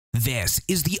This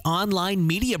is the Online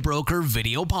Media Broker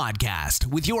Video Podcast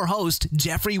with your host,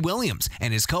 Jeffrey Williams,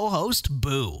 and his co-host,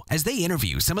 Boo, as they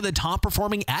interview some of the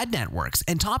top-performing ad networks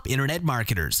and top internet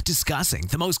marketers, discussing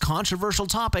the most controversial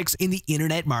topics in the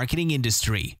internet marketing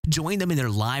industry. Join them in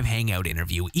their live hangout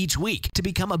interview each week to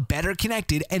become a better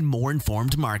connected and more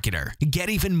informed marketer. Get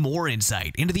even more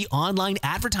insight into the online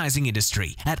advertising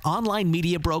industry at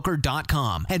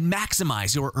onlinemediabroker.com and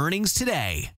maximize your earnings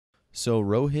today. So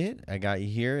Rohit, I got you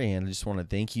here, and I just want to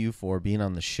thank you for being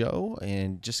on the show,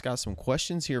 and just got some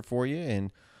questions here for you,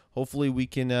 and hopefully we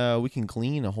can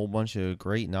glean a whole bunch of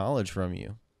great knowledge from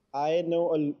you. I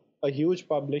know a huge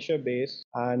publisher base,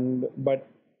 but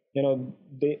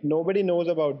nobody knows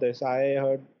about this. I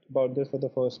heard about this for the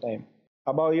first time.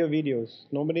 About your videos,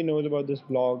 nobody knows about this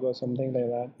blog or something like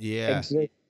that. Yeah. Exactly.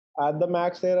 At the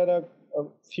max, there are a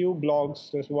few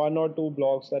blogs. There's one or two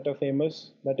blogs that are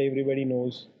famous that everybody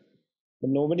knows. But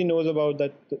nobody knows about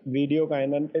that video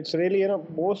kind. And it's really,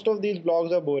 most of these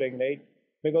blogs are boring, right?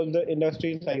 Because the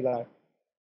industry is like that.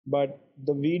 But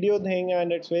the video thing,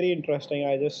 and it's very interesting.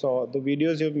 I just saw the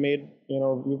videos you've made,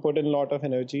 you put in a lot of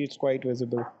energy. It's quite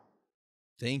visible.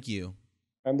 Thank you.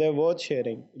 And they're worth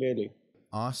sharing, really.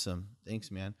 Awesome.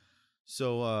 Thanks, man.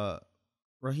 So,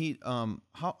 Rohit,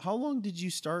 how long did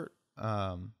you start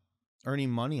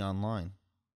earning money online?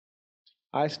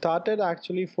 I started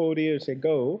actually 4 years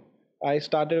ago. I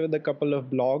started with a couple of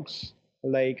blogs.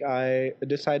 Like, I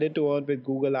decided to earn with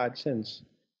Google AdSense.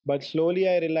 But slowly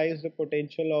I realized the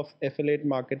potential of affiliate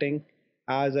marketing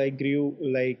as I grew,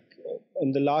 like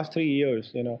in the last 3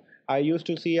 years. I used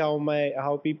to see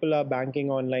how people are banking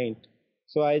online.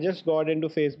 So I just got into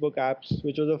Facebook apps,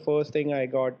 which was the first thing I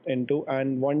got into.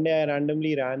 And one day I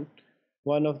randomly ran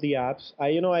one of the apps.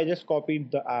 I just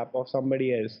copied the app of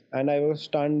somebody else, and I was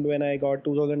stunned when I got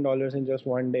 $2,000 in just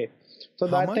one day. So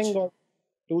How that much? thing got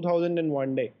 $2,000 in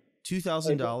one day.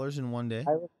 $2,000 in one day?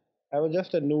 I was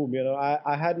just a noob,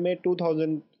 I had made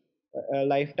 2,000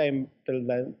 lifetime till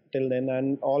then,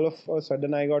 and all of a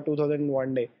sudden I got 2,000 in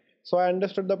one day. So I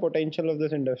understood the potential of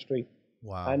this industry.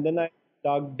 Wow. And then I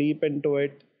dug deep into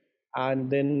it,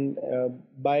 and then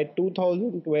by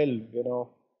 2012,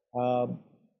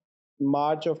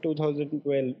 March of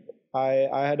 2012, I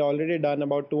had already done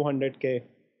about 200K.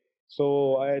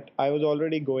 So I was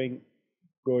already going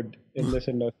good in this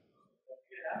industry.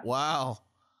 Wow.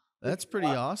 That's pretty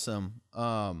awesome.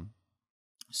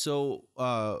 So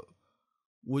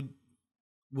would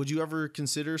you ever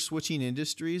consider switching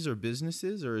industries or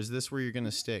businesses, or is this where you're going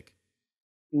to stick?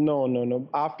 No.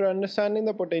 After understanding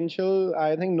the potential,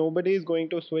 I think nobody is going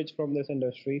to switch from this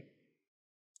industry.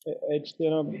 It's,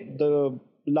 the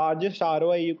largest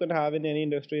ROI you can have in any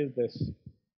industry is this.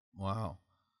 Wow.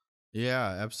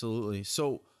 Yeah, absolutely.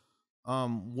 So,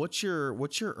 what's your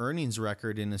earnings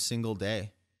record in a single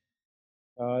day?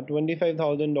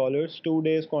 $25,000, 2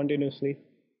 days continuously.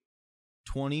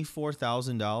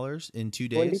 $24,000 in 2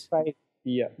 days? 25.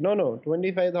 Yeah. No.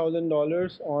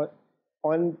 $25,000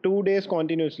 on 2 days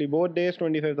continuously. Both days,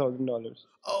 $25,000.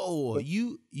 Oh,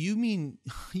 you mean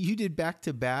you did back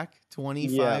to back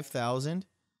 25,000?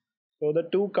 So the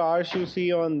two cars you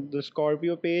see on the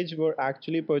Scorpio page were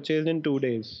actually purchased in 2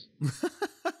 days.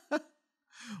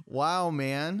 Wow,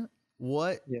 man.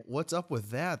 What's up with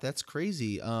that? That's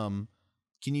crazy. Can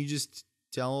you just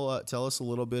tell us a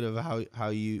little bit of how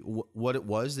you what it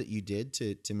was that you did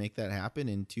to make that happen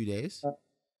in 2 days?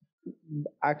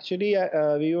 Actually,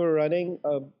 we were running.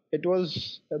 It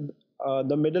was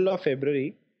the middle of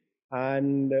February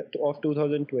and of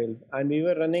 2012, and we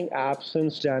were running apps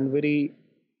since January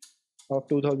of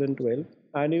 2012,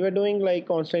 and we were doing like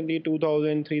constantly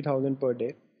 2,000, 3,000 per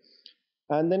day.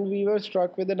 And then we were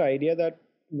struck with an idea that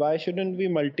why shouldn't we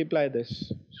multiply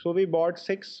this? So we bought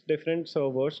 6 different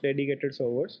servers, dedicated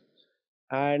servers,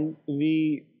 and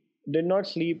we did not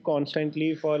sleep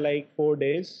constantly for like 4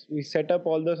 days. We set up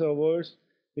all the servers,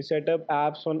 we set up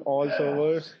apps on all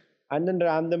servers, and then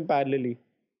ran them parallelly,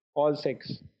 all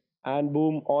 6. And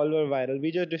boom, all were viral.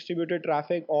 We just distributed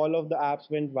traffic, all of the apps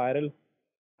went viral,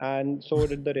 and so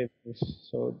did the revenues.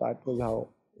 So that was how.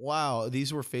 Wow,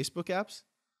 these were Facebook apps?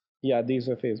 Yeah, these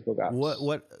are Facebook apps.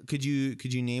 What could you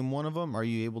name one of them? Are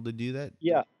you able to do that?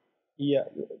 Yeah.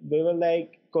 They were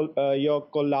like your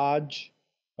collage,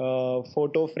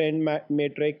 photo friend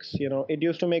matrix. It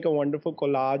used to make a wonderful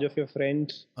collage of your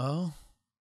friends. Oh.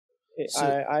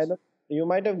 I don't, you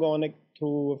might have gone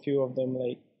through a few of them,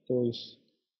 like those.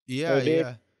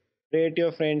 Yeah. Rate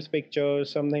your friends' pictures,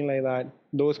 something like that.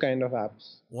 Those kind of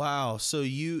apps. Wow. So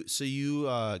you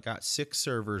got 6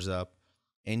 servers up,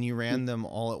 and you ran them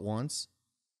all at once?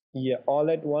 Yeah, all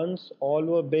at once. All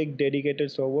were big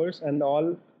dedicated servers, and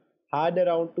all had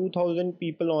around 2,000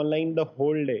 people online the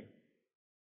whole day.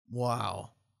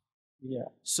 Wow. Yeah.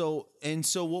 So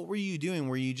what were you doing?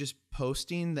 Were you just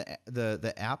posting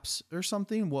the apps or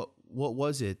something? What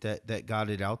was it that got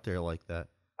it out there like that?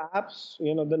 Apps,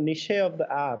 the niche of the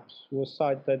apps was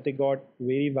such that they got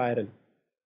very viral.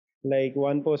 Like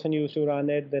one person used to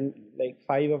run it, then like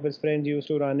five of his friends used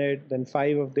to run it, then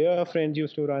five of their friends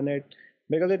used to run it,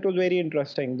 because it was very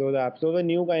interesting. Those apps, those were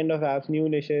new kind of apps, new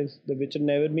niches which had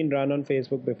never been run on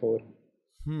Facebook before.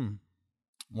 So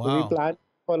we Wow. planned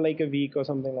for like a week or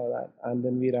something like that, and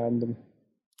then we ran them.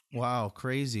 Wow,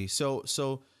 crazy. So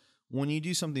when you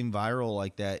do something viral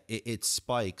like that, it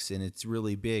spikes and it's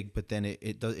really big, but then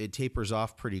it tapers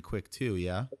off pretty quick too,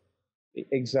 yeah?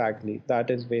 Exactly, that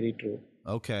is very true.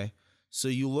 Okay. So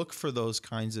you look for those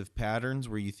kinds of patterns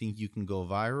where you think you can go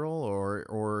viral,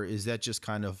 or is that just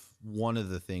kind of one of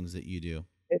the things that you do?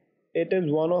 It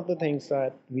is one of the things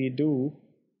that we do,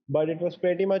 but it was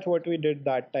pretty much what we did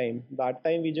that time. That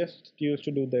time we just used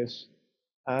to do this,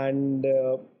 and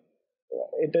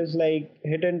it is like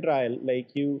hit and trial.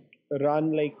 Like you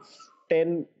run like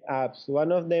 10 apps,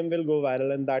 one of them will go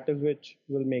viral, and that is which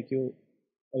will make you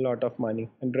a lot of money,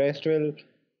 and rest will,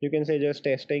 you can say, just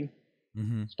testing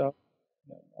stuff.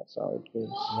 Yeah, that's how it goes.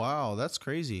 Wow, that's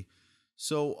crazy.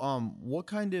 So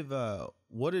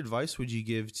what advice would you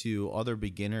give to other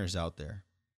beginners out there?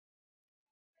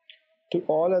 To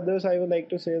all others, I would like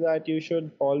to say that you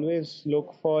should always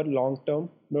look for long term.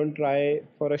 Don't try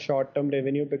for a short term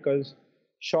revenue, because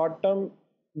short term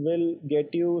will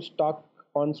get you stuck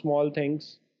on small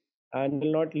things and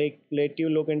will not let you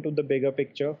look into the bigger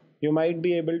picture. You might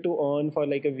be able to earn for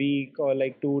like a week or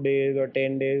like 2 days or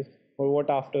 10 days or what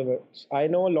afterwards. I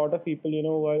know a lot of people,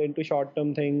 who are into short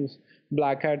term things,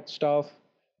 black hat stuff,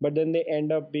 but then they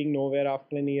end up being nowhere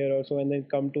after a year or so, and then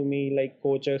come to me like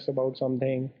coaches about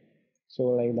something. So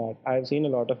like that, I've seen a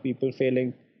lot of people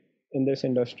failing in this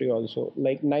industry also.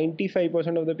 Like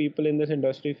 95% of the people in this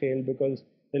industry fail because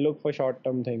they look for short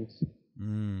term things.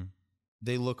 Mm.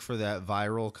 They look for that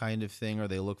viral kind of thing, or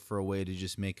they look for a way to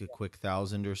just make a quick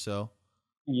 1,000 or so.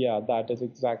 Yeah, that is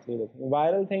exactly the thing.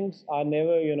 Viral things are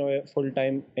never, a full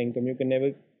time income. You can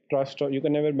never trust, or you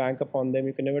can never bank upon them.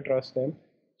 You can never trust them.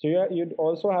 So you'd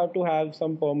also have to have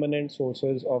some permanent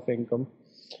sources of income,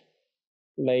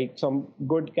 like some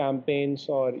good campaigns,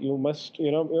 or you must,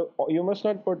 you must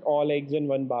not put all eggs in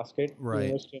one basket. You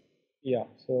Right. must, yeah.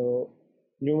 So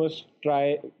you must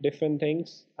try different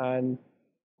things and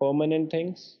permanent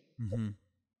things. Mm-hmm.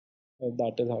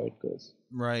 That is how it goes.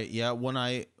 Right. Yeah. When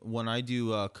I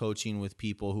do coaching with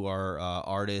people who are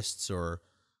artists or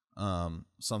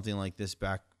something like this,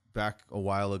 back a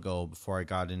while ago before I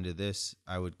got into this,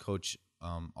 I would coach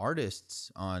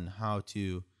artists on how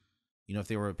to, if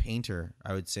they were a painter,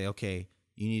 I would say, okay,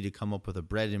 you need to come up with a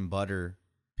bread and butter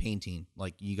painting.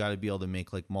 Like you got to be able to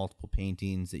make like multiple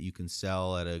paintings that you can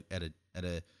sell at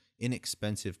a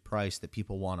inexpensive price that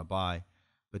people want to buy.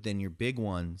 But then your big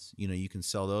ones, you can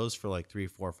sell those for like $300,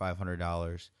 $400,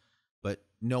 $500. But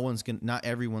not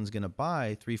everyone's gonna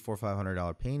buy $300, $400,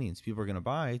 $500 paintings. People are gonna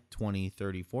buy $20,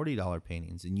 $30, $40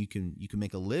 paintings, and you can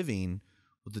make a living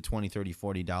with the $20, $30,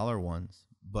 $40 ones.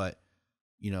 But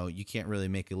you can't really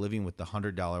make a living with the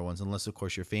 $100 ones unless, of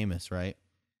course, you're famous, right?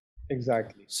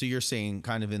 Exactly. So you're saying,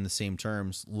 kind of in the same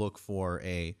terms, look for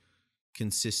a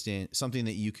consistent something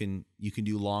that you can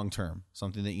do long term,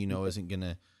 something that isn't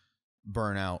gonna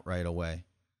burn out right away.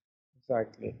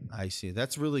 Exactly. I see.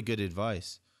 That's really good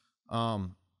advice.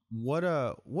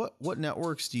 What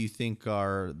networks do you think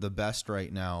are the best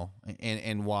right now,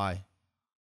 and why?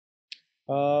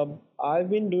 I've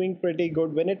been doing pretty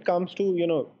good when it comes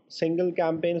to single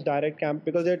campaigns, direct camp,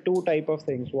 because there are two type of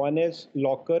things. One is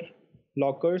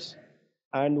lockers,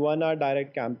 and one are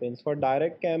direct campaigns. For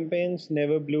direct campaigns,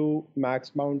 Neverblue, Max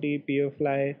Bounty,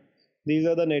 Peerfly, these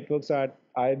are the networks that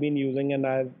I've been using, and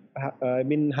I've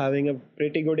been having a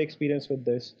pretty good experience with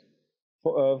this.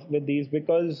 With these,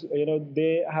 because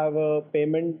they have a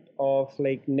payment of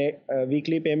like net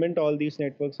weekly payment. All these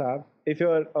networks have, if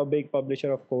you're a big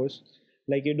publisher, of course,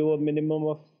 like you do a minimum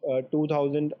of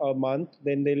 2,000 a month,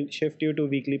 then they'll shift you to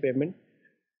weekly payment.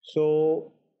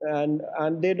 So, and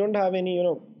they don't have any,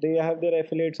 they have their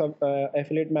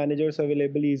affiliate managers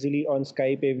available easily on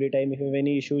Skype. Every time if you have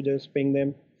any issue, just ping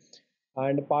them.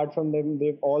 And apart from them,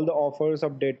 they've all the offers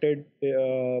updated.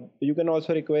 You can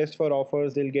also request for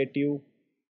offers, they'll get you.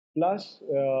 Plus,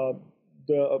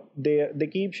 they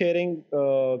keep sharing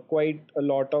quite a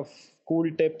lot of cool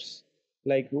tips,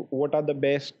 like what are the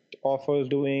best offers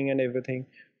doing and everything.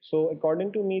 So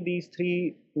according to me, these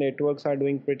three networks are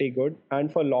doing pretty good.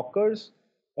 And for lockers,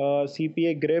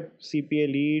 CPA Grip,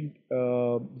 CPA Lead,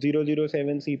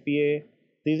 007 CPA.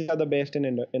 These are the best in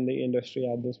the industry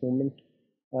at this moment,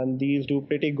 and these do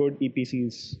pretty good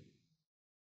EPCs.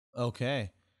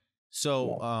 Okay.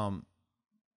 Yeah.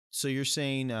 So you're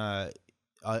saying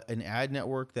an ad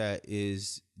network that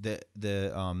is the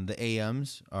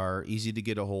AMs are easy to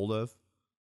get a hold of.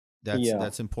 Yeah.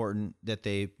 That's important that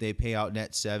they pay out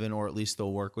net 7, or at least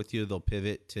they'll work with you. They'll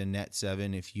pivot to net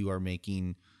 7 if you are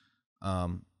making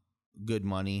good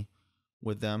money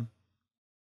with them.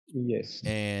 Yes.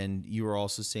 And you were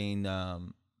also saying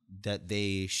that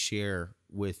they share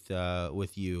with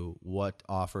you what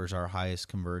offers are highest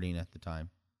converting at the time.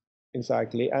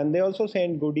 Exactly. And they also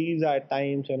send goodies at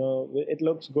times, it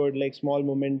looks good, like small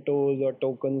mementos or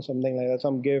tokens, something like that,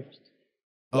 some gifts,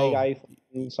 like Oh,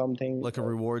 iPhone, something. like a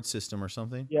reward system or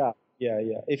something? Yeah, yeah,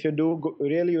 yeah. If you do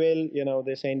really well,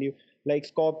 they send you, like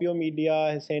Scorpio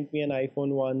Media has sent me an iPhone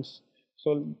once.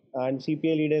 So, and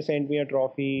CPA Leader sent me a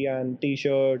trophy and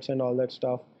T-shirts and all that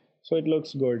stuff. So it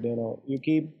looks good, You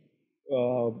keep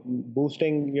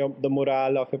boosting the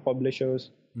morale of your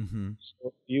publishers. Mm-hmm.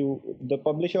 So the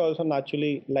publisher also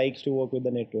naturally likes to work with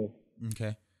the network.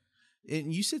 Okay.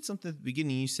 And you said something at the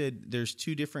beginning. You said there's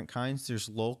two different kinds. There's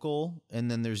local and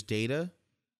then there's data.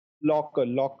 Locker.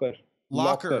 Locker.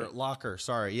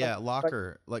 Sorry. Yeah. Con-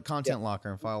 Locker, like Yeah, content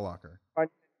locker and file locker.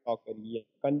 content locker. Yeah,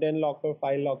 content locker,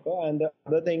 file locker, and the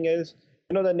other thing is,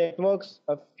 the networks.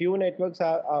 A few networks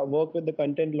work with the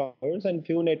content lockers, and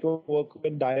few networks work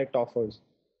with direct offers.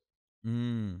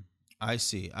 I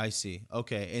see.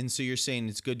 Okay. And so you're saying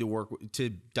it's good to to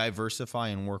diversify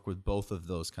and work with both of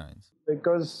those kinds.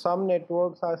 Because some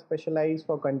networks are specialized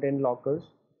for content lockers,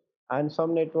 and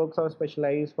some networks are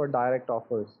specialized for direct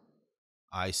offers.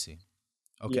 I see.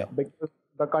 Yeah, Okay. because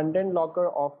the content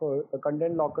lockers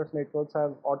networks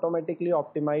have automatically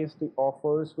optimized the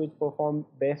offers which perform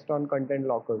best on content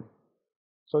lockers.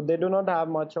 So they do not have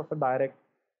much of a direct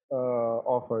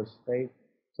offers, right?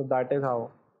 So that is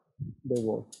how they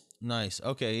work. Nice.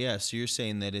 Okay. Yeah. So you're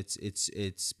saying that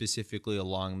it's specifically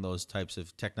along those types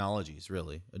of technologies,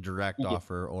 really, a direct Yeah.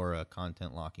 offer or a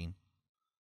content locking.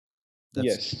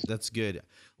 Yes. That's good. I'd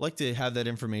like to have that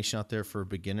information out there for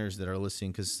beginners that are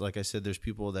listening, because, like I said, there's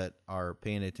people that are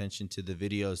paying attention to the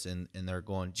videos and they're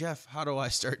going, Jeff, how do I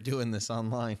start doing this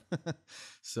online?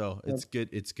 So it's good.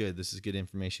 It's good. This is good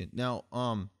information. Now,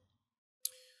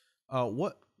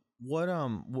 would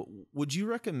you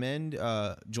recommend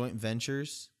joint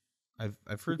ventures? Yeah.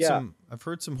 I've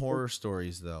heard some horror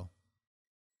stories though.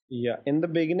 Yeah. In the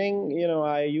beginning,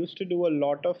 I used to do a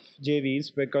lot of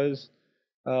JVs because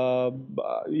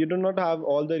you do not have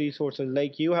all the resources.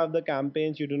 Like you have the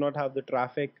campaigns, you do not have the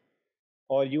traffic,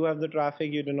 or you have the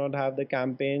traffic, you do not have the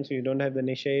campaigns, you don't have the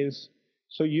niches.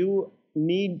 So you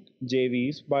need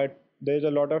JVs, but there's a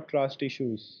lot of trust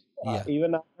issues. Yeah.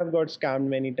 Even I have got scammed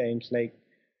many times. Like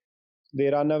they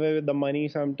run away with the money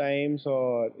sometimes,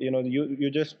 or you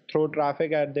just throw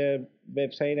traffic at their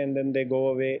website and then they go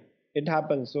away. It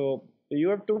happens. So you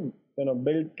have to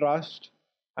build trust,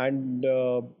 and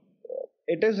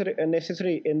it is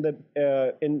necessary in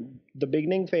the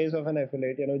beginning phase of an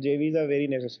affiliate. JVs are very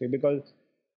necessary because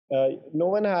no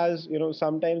one has,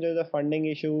 sometimes there's a funding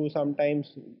issue,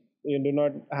 sometimes you do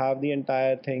not have the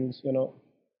entire things,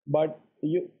 but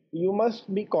you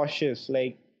must be cautious.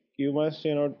 Like you must,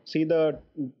 see the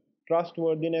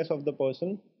trustworthiness of the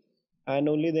person, and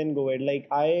only then go ahead. Like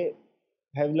I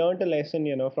have learned a lesson,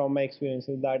 from my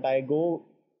experiences, that I go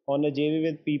on a JV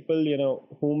with people,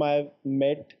 whom I've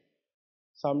met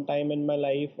sometime in my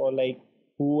life, or like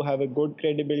who have a good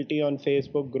credibility on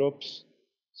Facebook groups.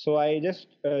 So I just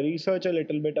research a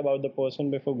little bit about the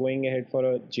person before going ahead for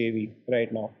a JV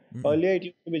right now. Earlier it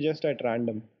used to be just at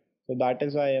random. So that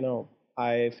is why,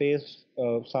 I faced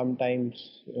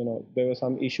sometimes, there were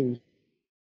some issues.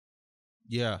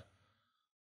 Yeah.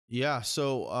 Yeah.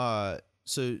 So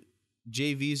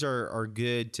JVs are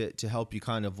good to help you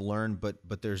kind of learn,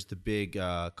 but there's the big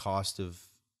cost of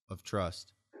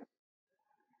trust.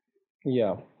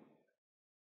 Yeah.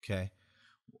 Okay.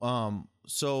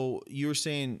 So you were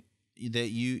saying that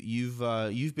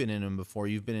you've been in them before.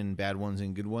 You've been in bad ones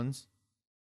and good ones.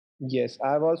 Yes,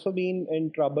 I've also been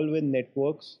in trouble with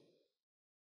networks,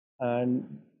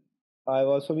 and I've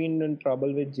also been in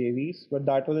trouble with JVs, but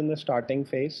that was in the starting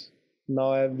phase.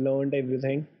 Now I've learned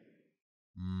everything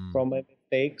from my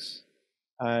mistakes,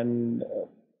 and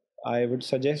I would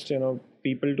suggest,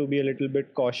 people to be a little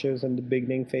bit cautious in the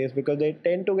beginning phase because they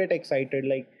tend to get excited.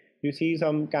 Like you see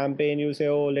some campaign, you say,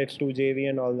 "Oh, let's do JV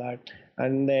and all that,"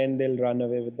 and then they'll run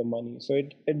away with the money. So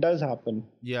it does happen.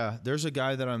 Yeah, there's a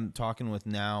guy that I'm talking with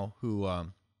now who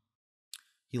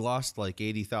he lost like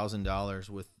 $80,000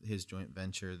 with his joint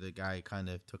venture. The guy kind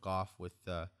of took off with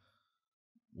the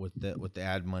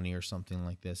ad money or something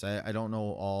like this. I don't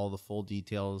know all the full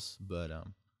details, but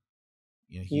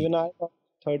Even I got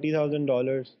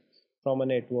 $30,000 from a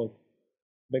network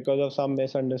because of some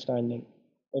misunderstanding.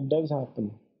 It does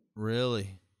happen.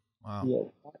 Really, wow. Yeah,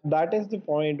 that is the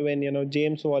point when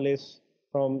James Wallace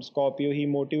from Scorpio, he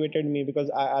motivated me because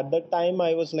at that time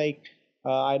I was like,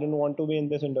 I don't want to be in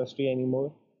this industry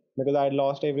anymore because I had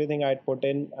lost everything I'd put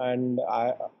in, and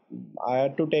I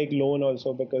had to take loan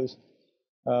also because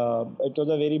it was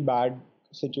a very bad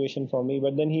situation for me.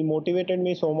 But then he motivated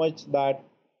me so much that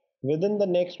within the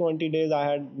next 20 days I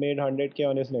had made 100K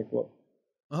on his network.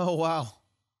 Oh wow.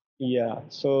 Yeah,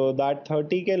 so that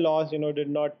 30K loss, did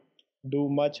not do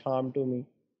much harm to me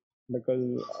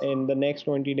because in the next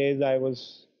 20 days I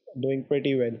was doing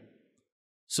pretty well.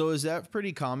 So is that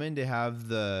pretty common to have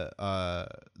the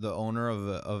owner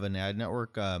of an ad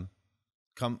network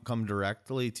come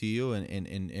directly to you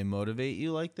and motivate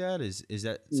you like that? Is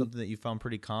that something that you found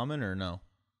pretty common or no?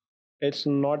 It's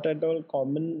not at all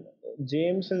common.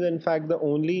 James is in fact the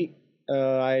only,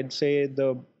 I'd say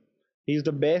he's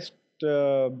the best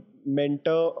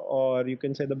mentor, or you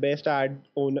can say the best ad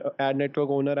network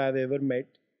owner I've ever met,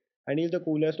 and he's the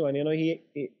coolest one. He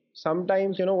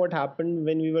sometimes what happened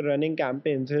when we were running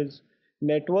campaigns, his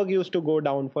network used to go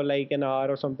down for like an hour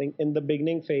or something in the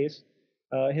beginning phase.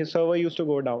 His server used to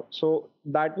go down, so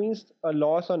that means a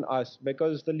loss on us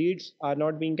because the leads are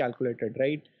not being calculated,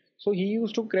 right? So he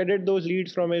used to credit those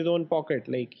leads from his own pocket.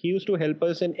 Like, he used to help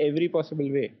us in every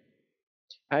possible way.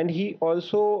 And he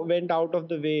also went out of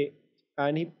the way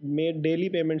and he made daily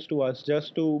payments to us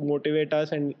just to motivate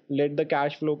us and let the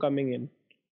cash flow coming in.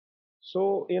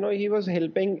 So,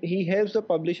 he helps the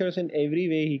publishers in every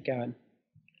way he can.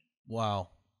 Wow.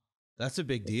 That's a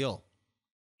big deal.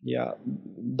 Yeah,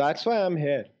 that's why I'm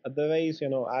here. Otherwise,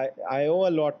 I owe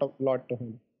a lot to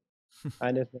him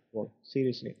and his network.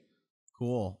 Seriously.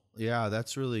 Cool. Yeah,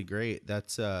 that's really great.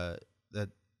 That's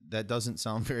that doesn't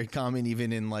sound very common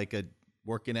even in like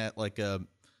working at like a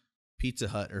Pizza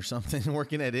Hut or something,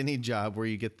 working at any job where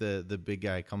you get the big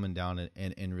guy coming down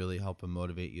and really help him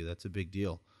motivate you. That's a big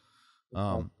deal.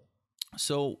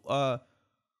 So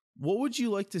what would you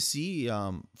like to see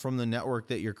from the network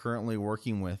that you're currently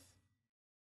working with?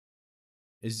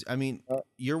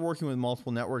 You're working with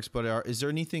multiple networks, but is there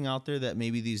anything out there that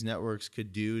maybe these networks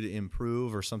could do to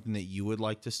improve, or something that you would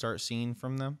like to start seeing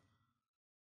from them?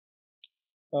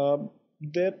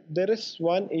 There is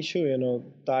one issue,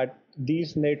 that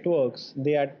these networks,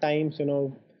 they at times,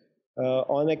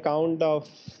 on account of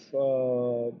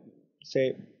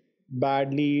say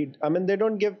bad lead. I mean, they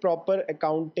don't give proper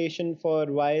accountation for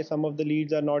why some of the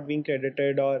leads are not being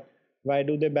credited, or why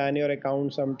do they ban your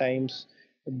account sometimes.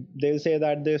 They'll say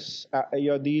that these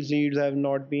leads have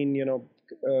not been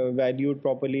valued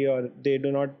properly, or they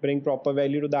do not bring proper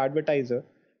value to the advertiser,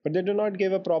 but they do not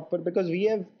give a proper, because we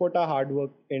have put our hard work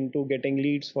into getting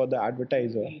leads for the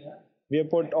advertiser. We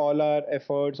have put all our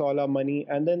efforts, all our money,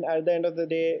 and then at the end of the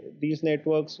day, these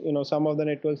networks, some of the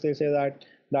networks, they say that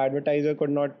the advertiser could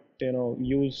not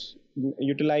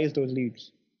utilize those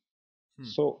leads.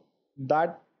 So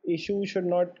that issue should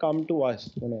not come to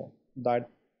us. That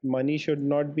money should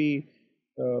not be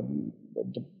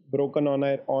broken on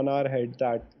our head,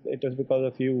 that it is because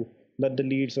of you that the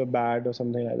leads are bad or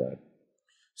something like that.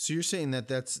 So you're saying that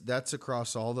that's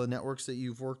across all the networks that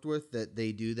you've worked with, that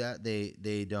they do that?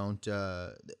 They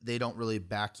don't really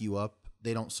back you up.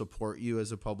 They don't support you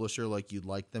as a publisher like you'd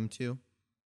like them to?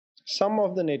 Some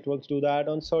of the networks do that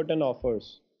on certain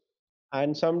offers.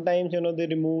 And sometimes, they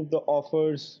remove the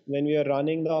offers when we are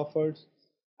running the offers,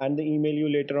 and they email you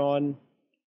later on.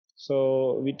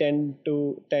 So we tend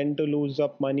to lose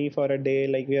up money for a day.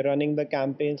 Like, we are running the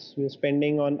campaigns, we're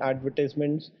spending on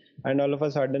advertisements, and all of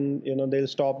a sudden, they'll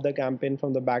stop the campaign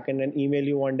from the back end and email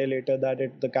you one day later that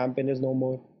the campaign is no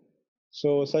more.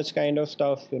 So such kind of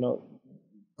stuff,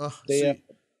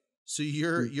 So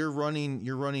you're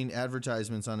running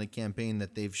advertisements on a campaign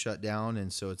that they've shut down,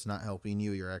 and so it's not helping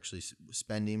you. You're actually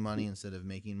spending money instead of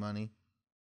making money.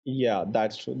 Yeah,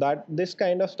 that's true. That this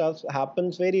kind of stuff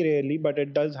happens very rarely, but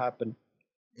it does happen.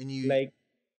 And you, like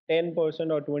 10%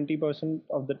 or 20%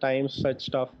 of the time, such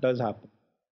stuff does happen.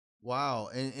 Wow,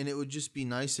 and it would just be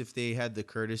nice if they had the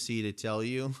courtesy to tell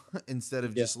you instead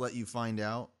of just let you find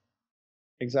out.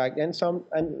 Exactly.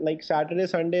 And like Saturday,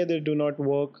 Sunday, they do not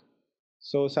work.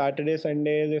 So Saturday,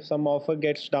 Sundays, if some offer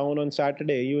gets down on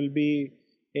Saturday, you will be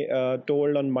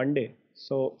told on Monday.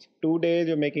 So 2 days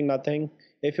you're making nothing.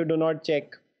 If you do not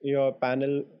check your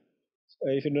panel,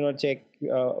 if you do not check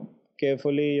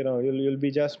carefully,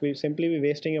 you'll simply be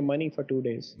wasting your money for 2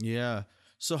 days. Yeah.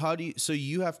 So how do you? So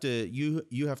you have to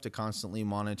you have to constantly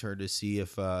monitor to see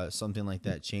if something like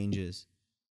that changes.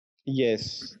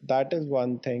 Yes, that is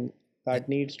one thing And, that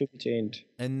needs to be changed.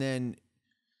 and then,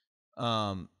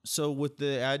 so with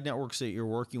the ad networks that you're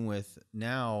working with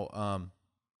now,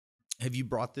 have you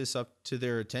brought this up to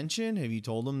their attention? Have you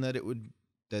told them that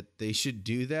that they should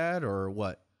do that, or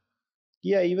what?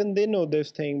 Yeah, even they know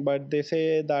this thing, but they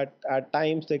say that at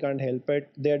times they can't help it.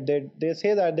 They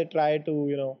say that they try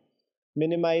to,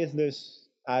 minimize this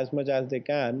as much as they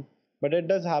can, but it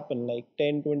does happen like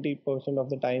 10-20% of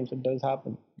the times it does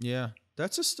happen. Yeah,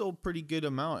 that's a still pretty good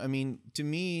amount. I mean, to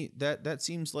me, that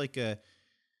seems like a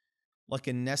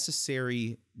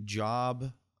necessary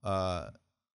job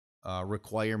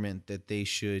requirement that they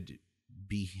should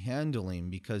be handling,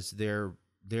 because they're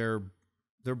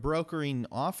brokering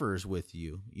offers with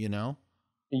you, you know?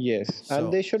 Yes, and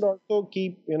So, they should also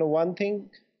keep, one thing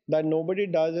that nobody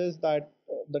does is that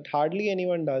hardly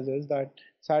anyone does is that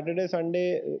Saturday,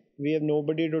 Sunday, we have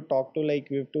nobody to talk to. Like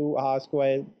we have to ask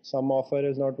why some offer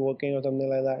is not working or something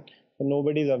like that. So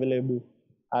nobody is available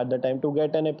at the time to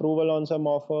get an approval on some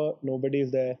offer. Nobody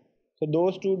is there. So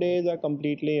those 2 days are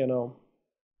completely,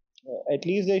 at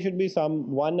least there should be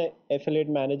one affiliate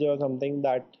manager or something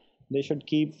that they should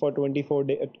keep for 24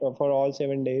 days for all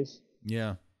 7 days.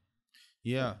 yeah.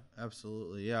 Yeah,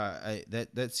 absolutely. Yeah,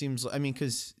 that seems. I mean,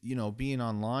 because being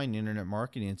online, internet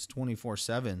marketing, it's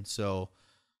 24/7. So,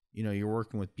 you're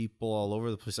working with people all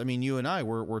over the place. I mean, you and I,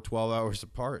 we're 12 hours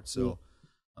apart. So,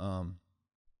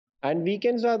 And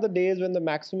weekends are the days when the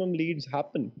maximum leads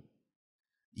happen.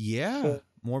 yeah, So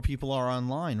more people are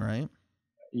online, right?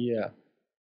 yeah,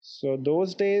 so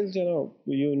those days,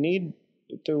 you need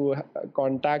to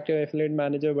contact your affiliate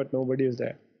manager, but nobody is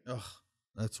there. Ugh,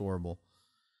 that's horrible.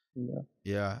 Yeah.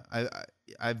 Yeah,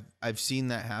 I've seen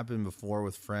that happen before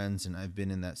with friends, and I've been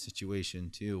in that situation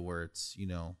too, where it's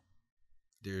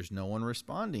there's no one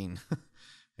responding,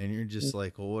 and you're just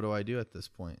like, well, what do I do at this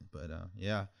point? But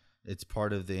yeah, it's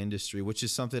part of the industry, which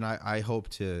is something I hope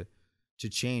to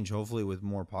change. Hopefully, with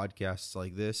more podcasts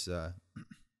like this,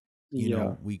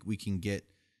 Yeah. we can get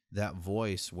that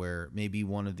voice where maybe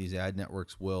one of these ad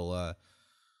networks will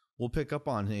pick up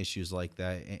on issues like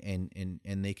that,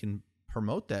 and they can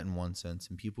promote that in one sense,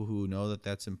 and people who know that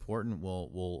that's important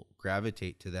will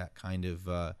gravitate to that kind of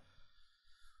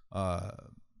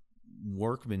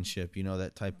workmanship,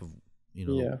 that type of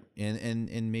Yeah.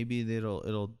 and maybe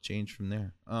it'll change from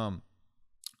there.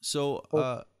 So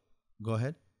go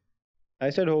ahead. I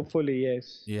said hopefully,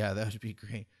 yes. Yeah, that would be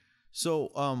great. So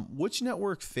which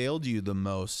network failed you the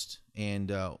most,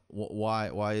 and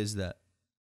why is that?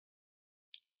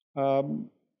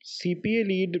 CPA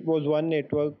lead was one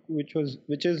network which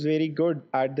is very good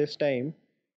at this time,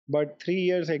 but 3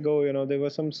 years ago, there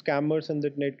were some scammers in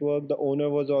that network. The owner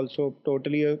was also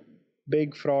totally a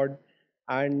big fraud,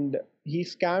 and he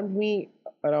scammed me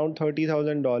around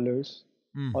 $30,000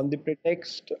 Mm. on the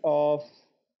pretext of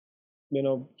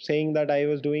saying that I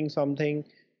was doing something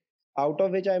out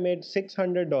of which I made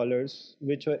 $600,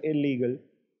 which were illegal.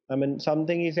 I mean,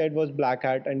 something he said was black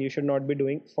hat, and you should not be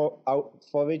doing for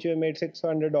which you made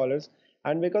 $600,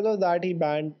 and because of that, he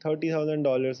banned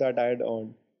 $30,000 that I had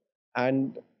earned,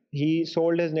 and he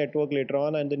sold his network later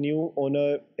on. And the new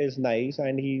owner is nice,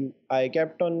 and I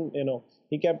kept on,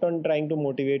 he kept on trying to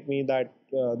motivate me that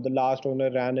the last owner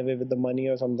ran away with the money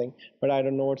or something, but I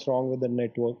don't know what's wrong with the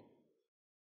network.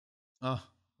 Oh,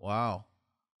 wow.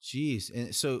 Jeez.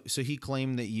 And so he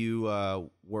claimed that you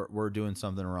were doing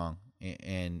something wrong, He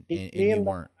and you claimed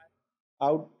that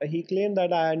weren't. he claimed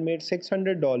that I had made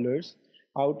 $600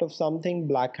 out of something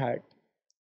black hat,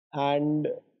 and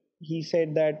he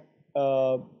said that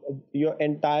your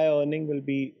entire earning will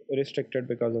be restricted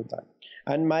because of that.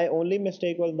 And my only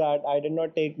mistake was that I did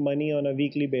not take money on a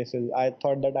weekly basis. I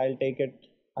thought that I'll take it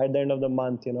at the end of the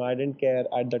month. I didn't care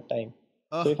at that time.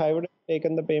 So Oh, if I would have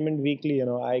taken the payment weekly,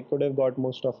 I could have got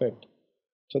most of it.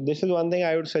 So this is one thing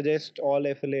I would suggest all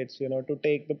affiliates, to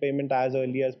take the payment as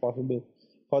early as possible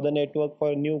for the network,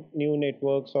 for new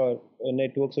networks, or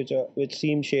networks which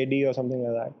seem shady or something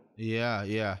like that. yeah,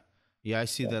 yeah. Yeah, I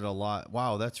see Yeah. that a lot.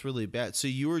 Wow, that's really bad. So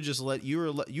you were just you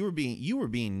were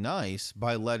being nice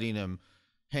by letting him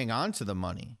hang on to the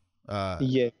money.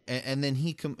 Yeah, And then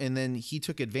and then he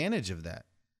took advantage of that.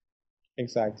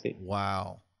 exactly.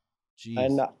 Wow.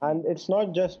 And Jeez. and it's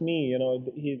not just me,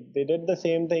 they did the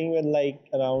same thing with like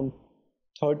around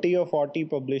 30 or 40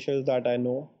 publishers that I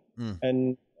know. Mm.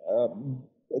 And uh,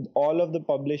 all of the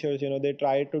publishers, they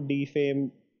try to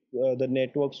defame the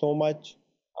network so much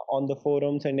on the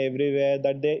forums and everywhere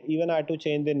that they even had to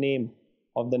change their name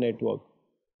of the network.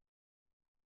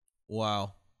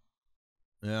 Wow.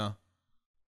 Yeah.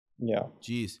 Yeah.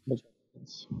 Jeez. But-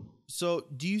 So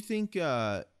do you think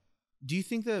that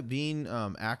being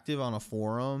active on a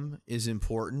forum is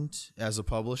important as a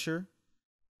publisher?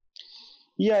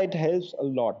 Yeah, it helps a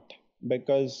lot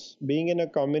because being in a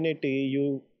community,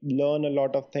 you learn a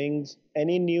lot of things.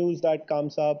 Any news that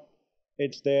comes up,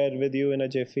 it's there with you in a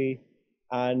jiffy.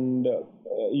 And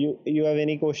you have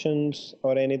any questions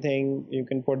or anything, you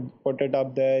can put it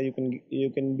up there.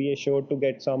 You can be assured to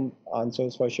get some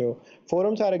answers for sure.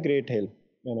 Forums are a great help.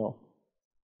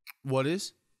 What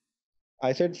is?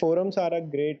 I said forums are a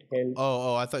great help.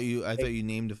 Oh, I thought you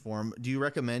named a forum. Do you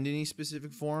recommend any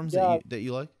specific forums Yeah, that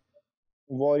you like?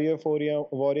 Warrior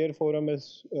Forum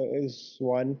is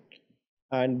one,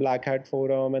 and Black Hat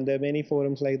Forum, and there are many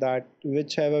forums like that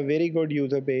which have a very good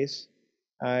user base,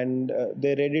 and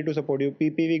they're ready to support you.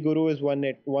 PPV Guru is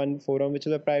one forum which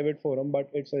is a private forum, but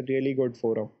it's a really good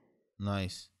forum.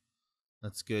 Nice.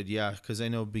 That's good. Yeah, because I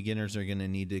know beginners are going to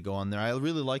need to go on there. I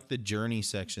really like the journey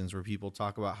sections where people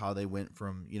talk about how they went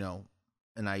from,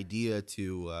 an idea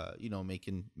to,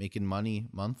 making money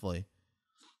monthly,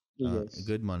 Yes.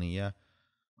 good money. Yeah.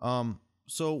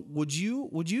 So would you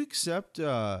accept,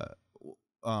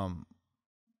 um,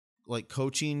 like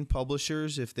coaching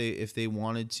publishers if they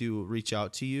wanted to reach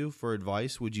out to you for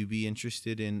advice? Would you be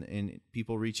interested in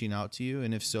people reaching out to you?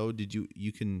 And if so,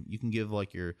 you can give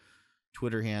like your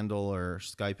Twitter handle or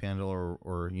Skype handle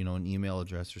or an email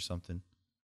address or something?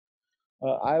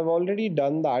 I've already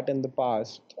done that in the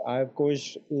past. I've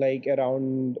coached like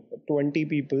around 20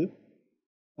 people,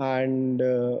 and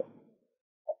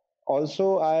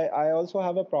also I also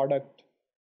have a product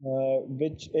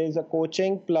which is a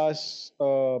coaching plus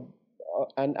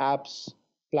an apps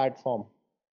platform.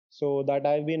 So that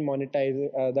I've been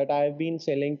monetizing, that I've been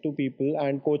selling to people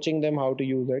and coaching them how to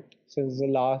use it since the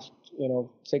last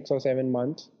 6 or 7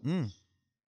 months. Mm.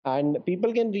 And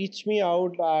people can reach me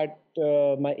out at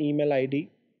my email ID,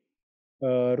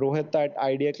 Rohit at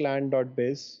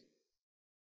ideaclan.biz.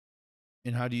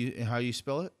 And how do you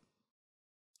spell it?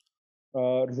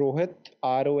 Rohit,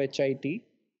 ROHIT,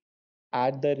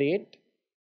 at the rate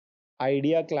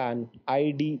ideaclan,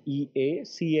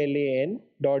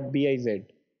 IDEACLAN.biz.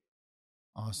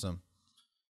 Awesome.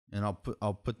 And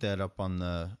I'll put that up on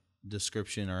the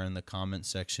description or in the comment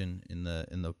section in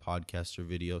the podcast or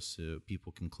video so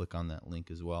people can click on that link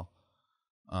as well.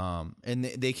 And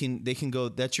they can go,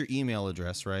 that's your email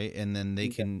address, right? And then they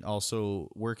can also,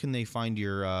 where can they find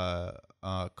your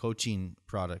coaching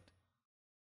product?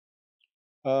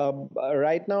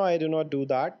 Right now, I do not do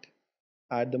that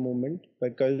at the moment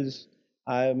because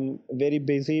I'm very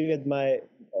busy with my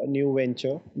new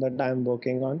venture that I'm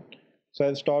working on. So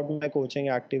I've stopped my coaching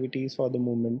activities for the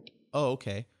moment. Oh,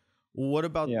 okay. What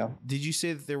about, Yeah. did you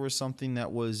say that there was something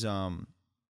that was,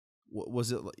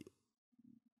 was it,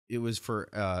 it was for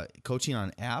coaching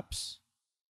on apps?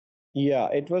 Yeah,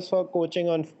 it was for coaching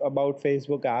on about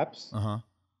Facebook apps Uh-huh.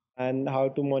 and how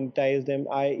to monetize them.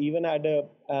 I even had a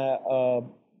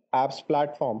apps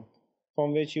platform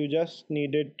from which you just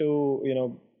needed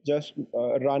to, just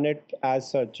run it as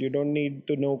such. You don't need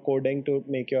to know coding to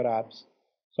make your apps.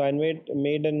 So I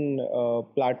made an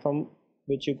platform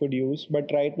which you could use.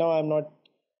 But right now I'm not,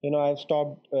 I've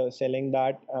stopped selling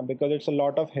that because it's a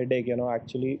lot of headache.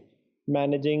 Actually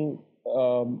managing.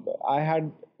 I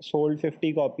had sold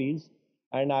 50 copies,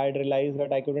 and I had realized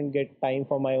that I couldn't get time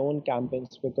for my own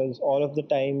campaigns because all of the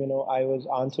time, I was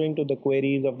answering to the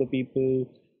queries of the people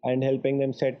and helping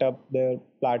them set up their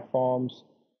platforms.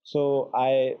 So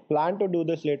I plan to do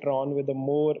this later on with a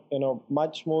more,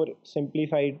 much more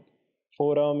simplified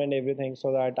forum and everything,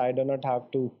 so that I do not have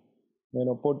to,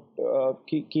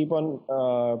 keep on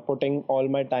putting all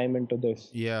my time into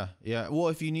this. Yeah. Yeah. Well,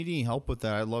 if you need any help with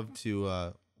that, I'd love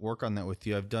to work on that with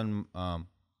you. I've done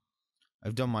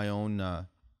my own uh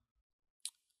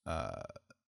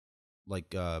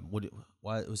what it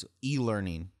was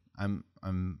e-learning.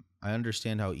 I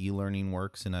understand how e-learning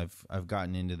works, and I've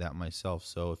gotten into that myself.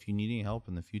 So if you need any help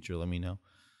in the future, let me know.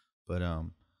 But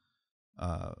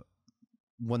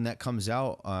when that comes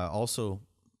out, also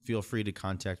feel free to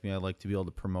contact me. I'd like to be able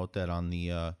to promote that on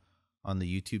the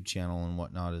YouTube channel and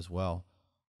whatnot as well.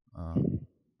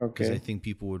 Because I think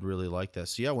people would really like that.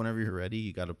 So yeah, whenever you're ready,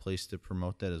 you got a place to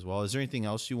promote that as well. Is there anything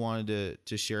else you wanted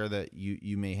to share that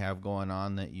you may have going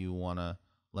on that you want to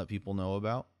let people know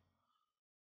about?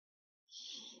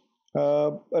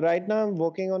 Right now, I'm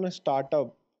working on a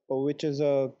startup, which is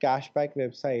a cashback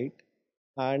website,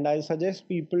 and I suggest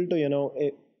people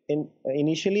to,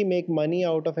 initially make money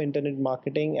out of internet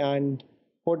marketing and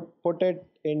put it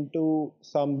into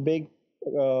some big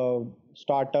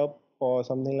startup or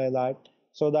something like that,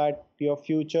 so that your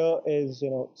future is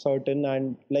certain.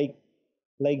 And like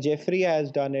Jeffrey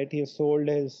has done it, he sold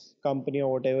his company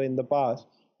or whatever in the past.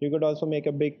 You could also make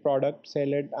a big product,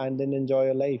 sell it, and then enjoy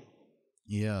your life.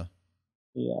 Yeah.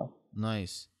 Yeah.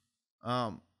 Nice.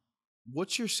 Um,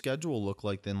 what's your schedule look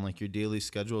like then? Like your daily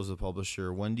schedule as a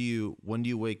publisher? When do you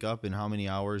wake up and how many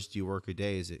hours do you work a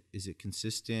day? Is it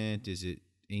consistent? Is it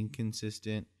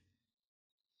inconsistent?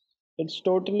 It's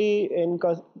totally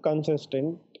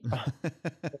inconsistent.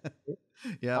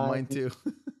 Yeah, mine And too.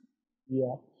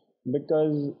 yeah,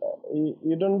 because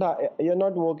you don't you're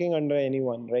not working under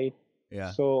anyone, right?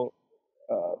 Yeah. So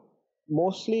uh,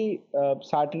 mostly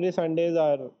Saturday Sundays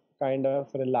are kind of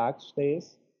relaxed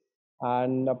days,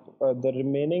 and the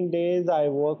remaining days I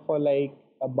work for like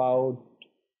about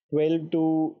 12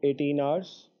 to 18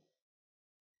 hours.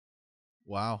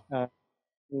 Wow. uh,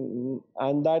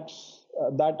 and that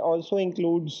also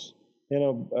includes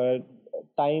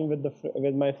time with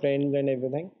with my friends and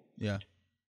everything. Yeah.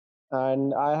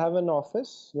 And I have an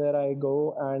office where I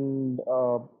go, and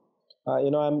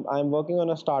I'm working on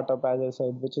a startup, as I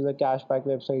said, which is a cashback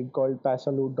website called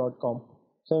pasaloot.com.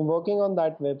 So I'm working on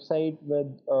that website with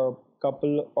a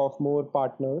couple of more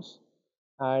partners,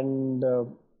 and uh,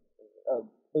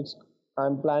 it's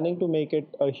I'm planning to make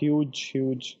it a huge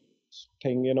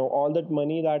thing. All that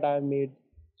money that I've made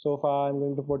so far, I'm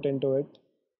going to put into it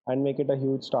and make it a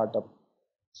huge startup.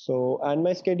 So, and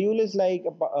my schedule is like,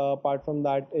 apart from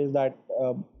that, is that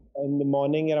in the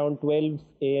morning around 12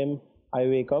 a.m. I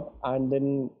wake up, and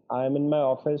then I'm in my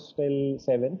office till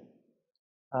 7,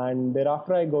 and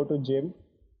thereafter I go to gym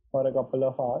for a couple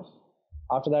of hours.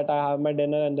 After that, I have my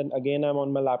dinner, and then again I'm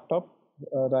on my laptop,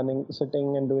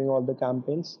 sitting and doing all the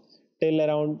campaigns till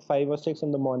around 5 or 6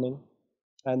 in the morning,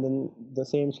 and then the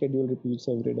same schedule repeats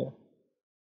every day.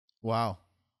 Wow.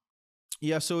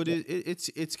 Yeah, so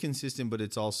it's consistent, but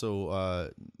it's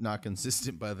also not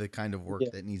consistent by the kind of work Yeah,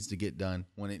 that needs to get done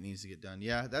when it needs to get done.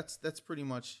 Yeah, that's pretty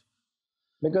much.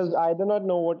 because I do not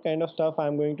know what kind of stuff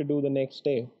I'm going to do the next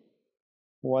day.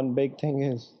 One big thing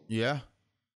is Yeah.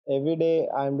 every day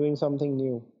I'm doing something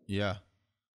new. Yeah.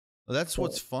 Well, that's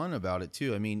what's So fun about it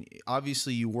too. I mean,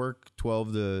 obviously you work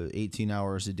 12 to 18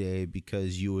 hours a day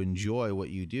because you enjoy what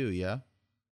you do, yeah?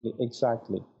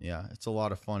 exactly. Yeah, it's a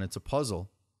lot of fun. It's a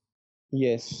puzzle.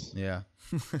 Yes. Yeah.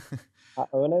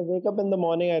 When I wake up in the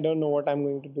morning, I don't know what I'm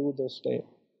going to do this day.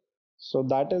 So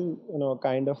that is,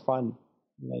 kind of fun.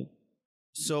 Like,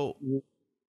 So, you-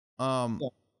 um yeah.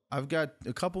 I've got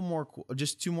a couple more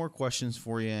just two more questions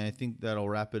for you, and I think that'll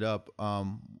wrap it up.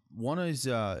 One is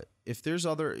if there's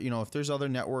other, if there's other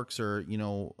networks or,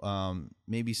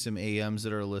 maybe some AMs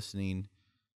that are listening,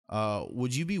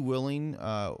 would you be willing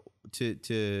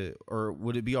to or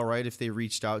would it be all right if they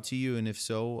reached out to you? And if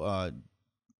so,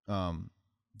 um,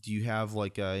 do you have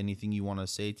like anything you want to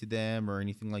say to them or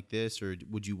anything like this, or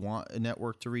would you want a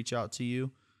network to reach out to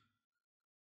you?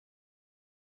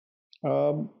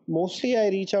 Mostly I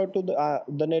reach out to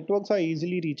the networks are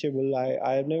easily reachable.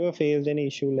 I've never faced any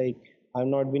issue like I've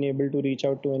not been able to reach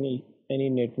out to any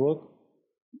network,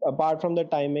 apart from the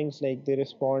timings, like they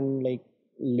respond like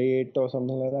late or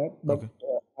something like that. But Okay.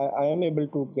 I am able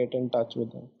to get in touch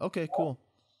with them. Okay, cool.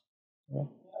 Yeah.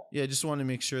 Yeah, just want to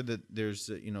make sure that there's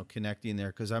connecting there,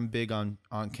 because I'm big on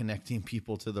connecting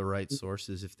people to the right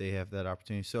sources if they have that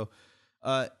opportunity. So,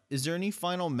 is there any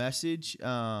final message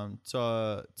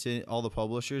to all the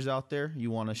publishers out there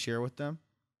you want to share with them?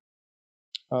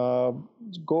 Uh,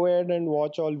 Go ahead and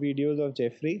watch all videos of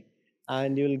Jeffrey,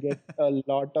 and you'll get a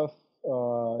lot of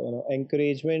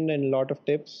encouragement and a lot of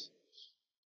tips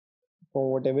for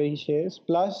whatever he shares.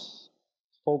 Plus,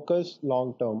 focus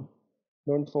long term.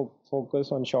 Don't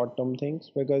focus on short term things,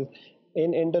 because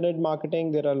in internet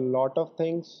marketing there are a lot of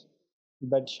things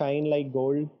that shine like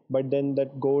gold, but then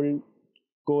that gold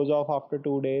goes off after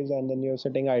 2 days, and then you're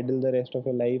sitting idle the rest of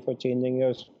your life or changing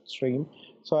your stream.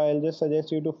 So I'll just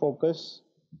suggest you to focus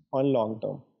on long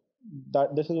term.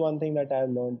 That this is one thing that I've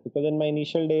learned, because in my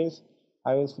initial days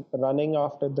I was running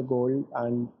after the goal,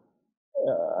 and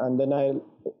then I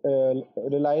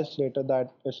realized later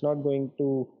that it's not going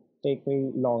to take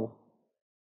me long.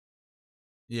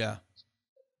 Yeah,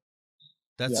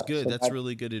 that's Yeah, good. so That's that,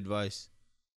 really good advice.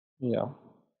 yeah,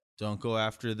 Don't go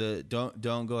after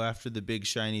the big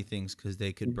shiny things, because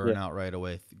they could yeah, burn out right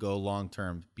away. Go long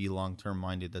term. Be long term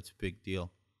minded. That's a big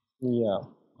deal. yeah.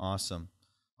 Awesome.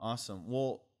 Awesome.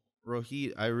 Well,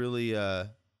 Rohit, I really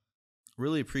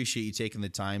appreciate you taking the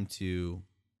time to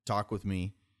talk with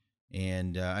me.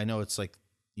 And I know it's like,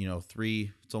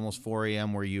 it's almost 4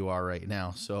 a.m. where you are right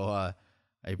now. So I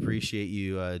appreciate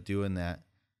you doing that.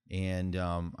 And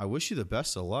I wish you the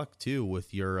best of luck too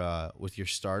with your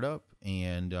startup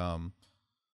and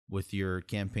with your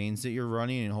campaigns that you're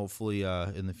running, and hopefully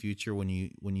in the future when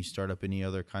you start up any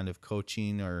other kind of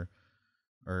coaching or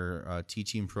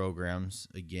teaching programs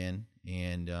again.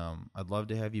 And I'd love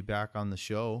to have you back on the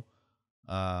show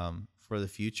for the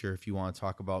future if you want to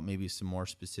talk about maybe some more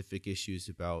specific issues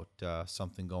about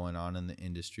something going on in the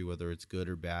industry, whether it's good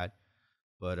or bad.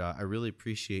 But I really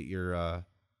appreciate your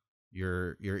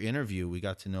interview. We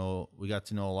got to know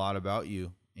a lot about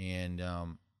you and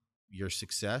your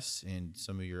success and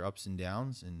some of your ups and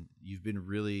downs, and you've been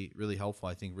really, really helpful.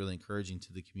 I think really encouraging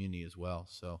to the community as well.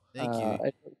 So thank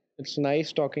you. It's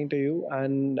nice talking to you,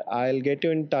 and I'll get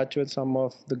you in touch with some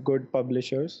of the good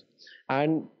publishers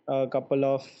and a couple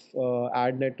of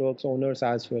ad networks owners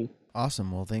as well.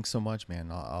 Awesome. Well, thanks so much, man.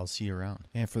 I'll see you around.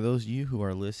 And for those of you who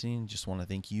are listening, just want to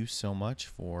thank you so much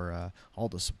for all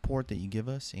the support that you give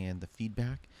us and the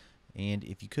feedback. And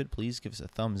if you could, please give us a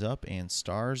thumbs up and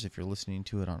stars if you're listening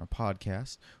to it on a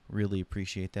podcast. Really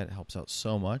appreciate that. It helps out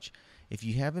so much. If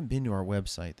you haven't been to our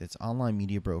website, that's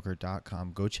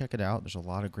onlinemediabroker.com, go check it out. There's a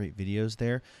lot of great videos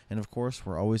there. And of course,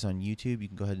 we're always on YouTube. You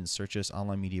can go ahead and search us,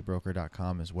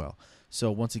 onlinemediabroker.com as well. So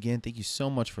once again, thank you so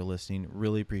much for listening.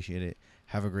 Really appreciate it.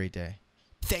 Have a great day.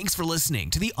 Thanks for listening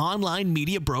to the Online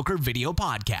Media Broker Video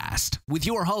Podcast with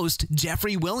your host,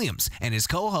 Jeffrey Williams, and his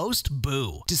co-host,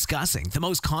 Boo, discussing the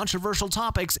most controversial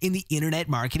topics in the internet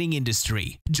marketing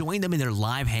industry. Join them in their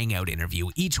live hangout interview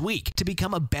each week to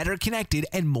become a better connected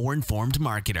and more informed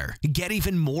marketer. Get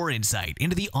even more insight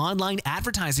into the online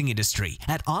advertising industry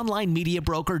at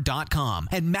onlinemediabroker.com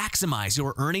and maximize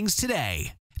your earnings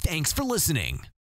today. Thanks for listening.